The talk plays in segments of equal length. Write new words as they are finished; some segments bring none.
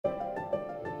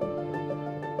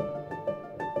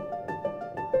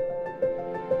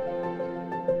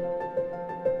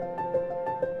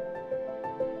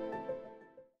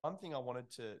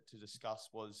to discuss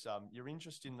was your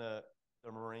interest in the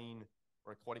marine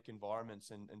or aquatic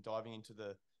environments and diving into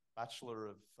the Bachelor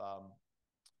of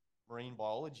Marine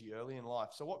Biology early in life.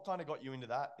 So what kind of got you into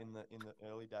that in the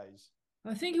early days?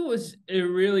 I think it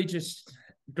really just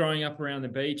growing up around the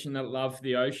beach and that love for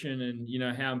the ocean,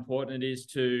 and how important it is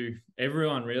to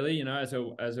everyone, really. As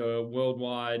a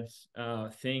worldwide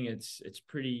thing, it's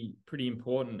pretty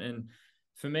important. And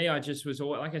for me, I just was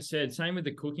always, like I said, same with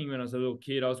the cooking when I was a little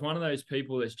kid. I was one of those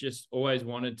people that's just always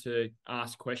wanted to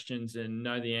ask questions and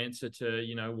know the answer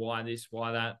to why this,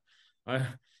 why that.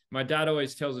 My dad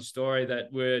always tells a story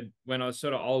that when I was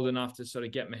sort of old enough to sort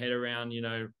of get my head around,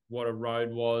 what a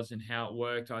road was and how it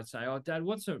worked, I'd say, "Oh, Dad,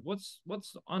 what's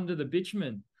under the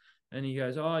bitumen?" And he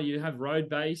goes, "Oh, you have road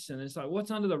base." And it's like,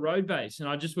 "What's under the road base?" And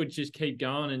I would just keep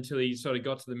going until he sort of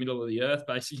got to the middle of the earth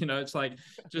base. It's like,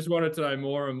 just wanted to know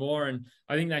more and more. And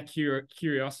I think that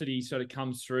curiosity sort of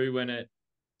comes through when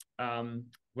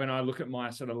I look at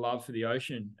my sort of love for the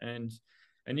ocean. And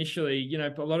initially,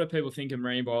 a lot of people think of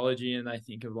marine biology and they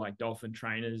think of like dolphin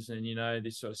trainers and,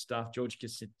 this sort of stuff, George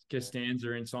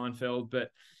Costanza in Seinfeld. But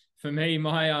for me,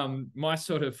 my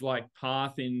sort of like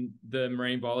path in the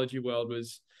marine biology world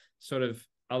was sort of,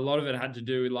 a lot of it had to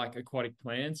do with like aquatic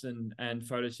plants and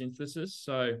photosynthesis.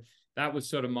 So that was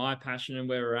sort of my passion and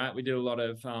where we're at. We did a lot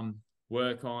of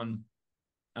work on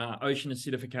ocean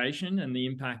acidification and the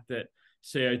impact that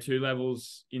CO2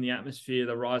 levels in the atmosphere,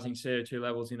 the rising CO2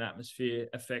 levels in the atmosphere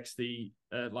affects the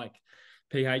like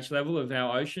pH level of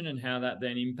our ocean, and how that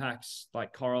then impacts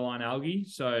like coralline algae.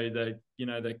 So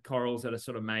the corals that are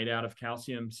sort of made out of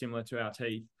calcium, similar to our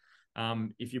teeth,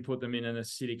 if you put them in an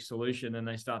acidic solution, then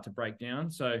they start to break down.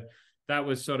 So that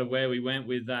was sort of where we went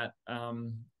with that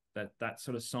that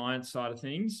sort of science side of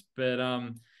things. But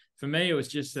for me, it was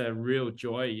just a real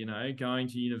joy, going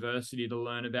to university to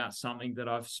learn about something that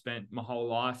I've spent my whole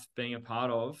life being a part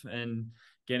of, and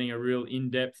getting a real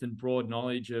in-depth and broad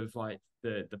knowledge of like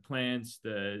the plants,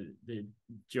 the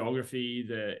geography,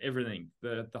 the everything,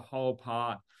 the whole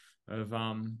part of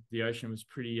the ocean was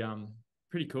pretty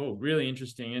cool, really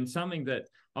interesting, and something that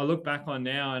I look back on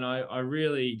now, and I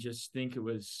really just think it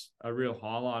was a real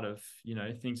highlight of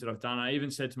things that I've done. I even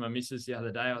said to my missus the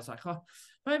other day, I was like, "Oh,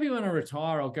 maybe when I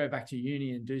retire, I'll go back to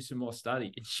uni and do some more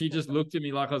study." And she just looked at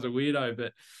me like I was a weirdo.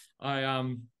 But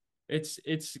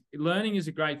it's learning is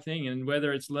a great thing, and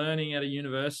whether it's learning at a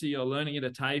university or learning at a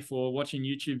TAFE or watching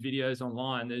YouTube videos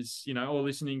online, there's or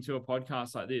listening to a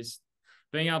podcast like this,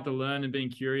 being able to learn and being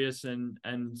curious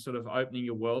and sort of opening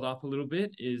your world up a little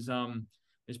bit is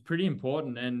pretty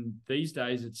important. And these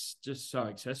days it's just so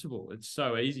accessible. It's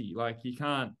so easy. Like, you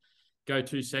can't go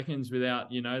 2 seconds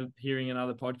without, hearing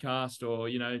another podcast or,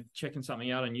 checking something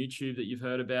out on YouTube that you've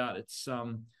heard about. It's,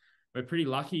 we're pretty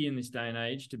lucky in this day and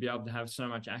age to be able to have so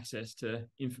much access to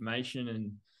information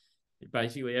and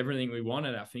basically everything we want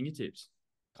at our fingertips.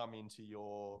 Come into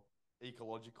your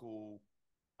ecological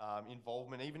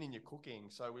involvement, even in your cooking.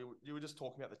 So you were just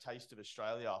talking about the Taste of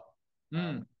Australia,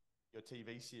 your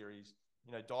TV series,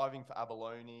 diving for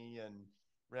abalone and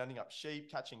rounding up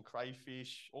sheep, catching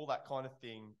crayfish, all that kind of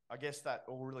thing. I guess that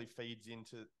all really feeds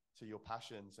into your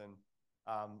passions. And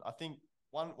I think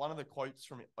one of the quotes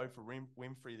from Oprah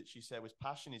Winfrey that she said was,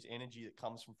 "Passion is energy that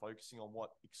comes from focusing on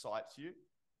what excites you."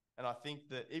 And I think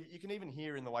that you can even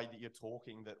hear in the way that you're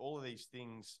talking that all of these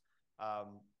things,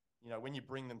 when you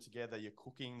bring them together, you're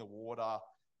cooking, the water,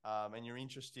 and you're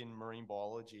interested in marine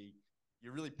biology,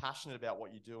 you're really passionate about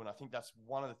what you do. And I think that's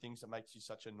one of the things that makes you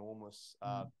such a enormous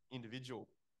individual.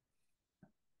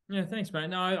 Yeah, thanks, mate.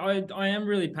 No, I am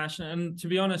really passionate. And to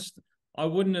be honest, I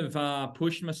wouldn't have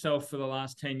pushed myself for the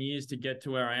last 10 years to get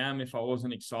to where I am if I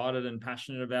wasn't excited and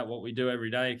passionate about what we do every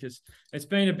day, because it's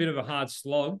been a bit of a hard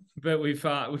slog, but we've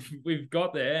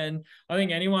got there. And I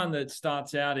think anyone that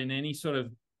starts out in any sort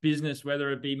of business,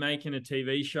 whether it be making a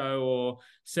TV show or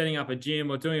setting up a gym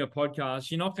or doing a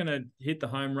podcast, you're not going to hit the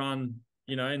home run,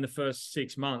 in the first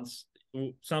 6 months.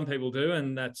 Some people do,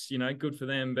 and that's, good for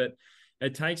them. But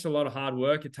it takes a lot of hard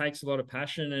work. It takes a lot of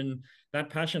passion. And that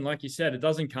passion, like you said, it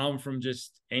doesn't come from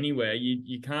just anywhere.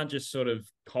 You can't just sort of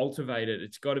cultivate it.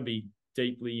 It's got to be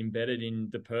deeply embedded in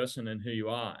the person and who you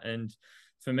are. And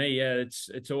for me, yeah,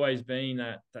 it's always been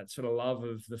that sort of love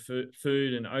of the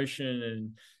food and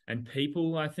ocean and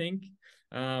people, I think,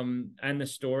 and the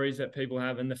stories that people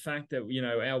have, and the fact that,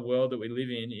 our world that we live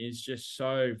in is just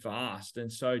so vast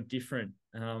and so different.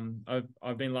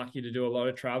 I've been lucky to do a lot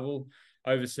of travel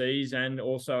overseas and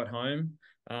also at home.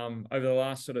 Over the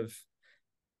last sort of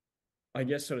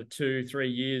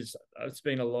 2-3 years, it's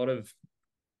been a lot of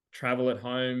travel at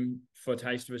home for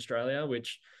Taste of Australia,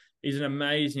 which is an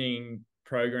amazing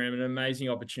program, an amazing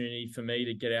opportunity for me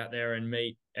to get out there and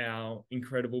meet our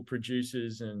incredible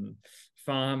producers and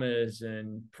farmers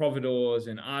and providores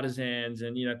and artisans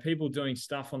and, you know, people doing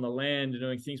stuff on the land and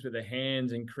doing things with their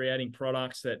hands and creating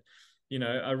products that, you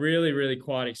know, are really, really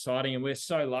quite exciting. And we're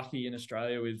so lucky in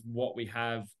Australia with what we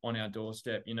have on our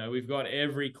doorstep. You know, we've got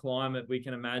every climate we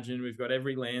can imagine. We've got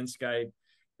every landscape.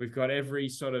 We've got every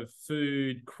sort of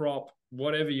food, crop,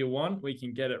 whatever you want, we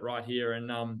can get it right here. And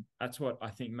that's what I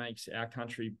think makes our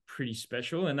country pretty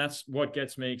special. And that's what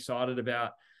gets me excited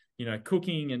about, you know,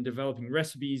 cooking and developing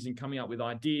recipes and coming up with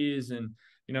ideas. And,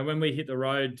 you know, when we hit the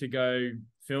road to go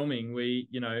filming, we,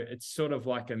 you know, it's sort of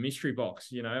like a mystery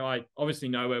box. You know, I obviously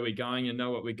know where we're going and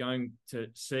know what we're going to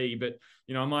see, but,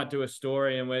 you know, I might do a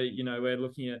story and we're, you know, we're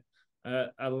looking at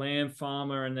a lamb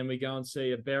farmer, and then we go and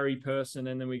see a berry person,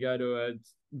 and then we go to a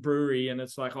brewery, and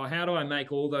it's like, oh, how do I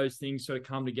make all those things sort of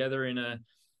come together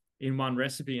in one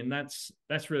recipe? And that's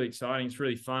really exciting. It's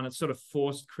really fun. It's sort of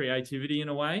forced creativity in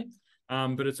a way,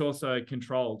 but it's also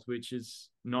controlled, which is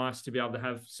nice to be able to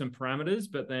have some parameters,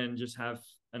 but then just have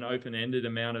an open-ended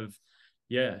amount of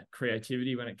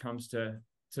creativity when it comes to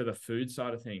the food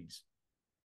side of things.